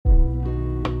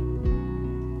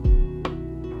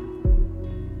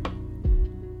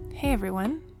Hey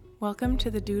everyone, welcome to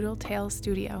the Doodle Tale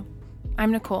Studio. I'm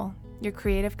Nicole, your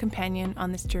creative companion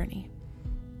on this journey.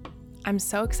 I'm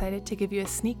so excited to give you a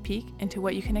sneak peek into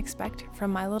what you can expect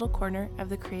from my little corner of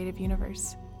the creative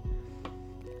universe.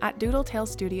 At Doodle Tale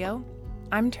Studio,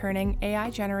 I'm turning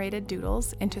AI-generated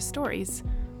doodles into stories,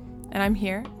 and I'm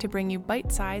here to bring you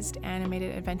bite-sized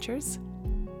animated adventures,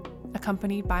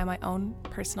 accompanied by my own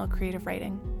personal creative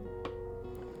writing.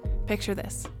 Picture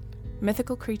this: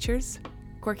 mythical creatures,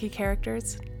 quirky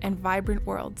characters, and vibrant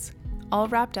worlds, all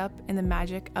wrapped up in the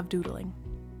magic of doodling.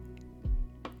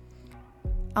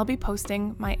 I'll be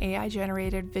posting my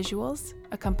AI-generated visuals,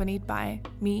 accompanied by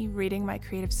me reading my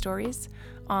creative stories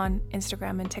on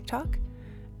Instagram and TikTok,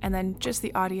 and then just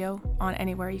the audio on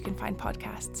anywhere you can find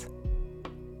podcasts.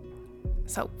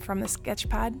 So from the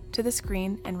sketchpad to the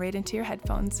screen and right into your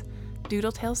headphones,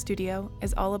 Doodle Tale Studio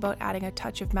is all about adding a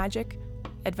touch of magic,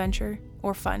 adventure,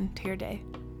 or fun to your day.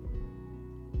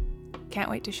 Can't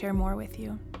wait to share more with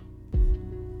you.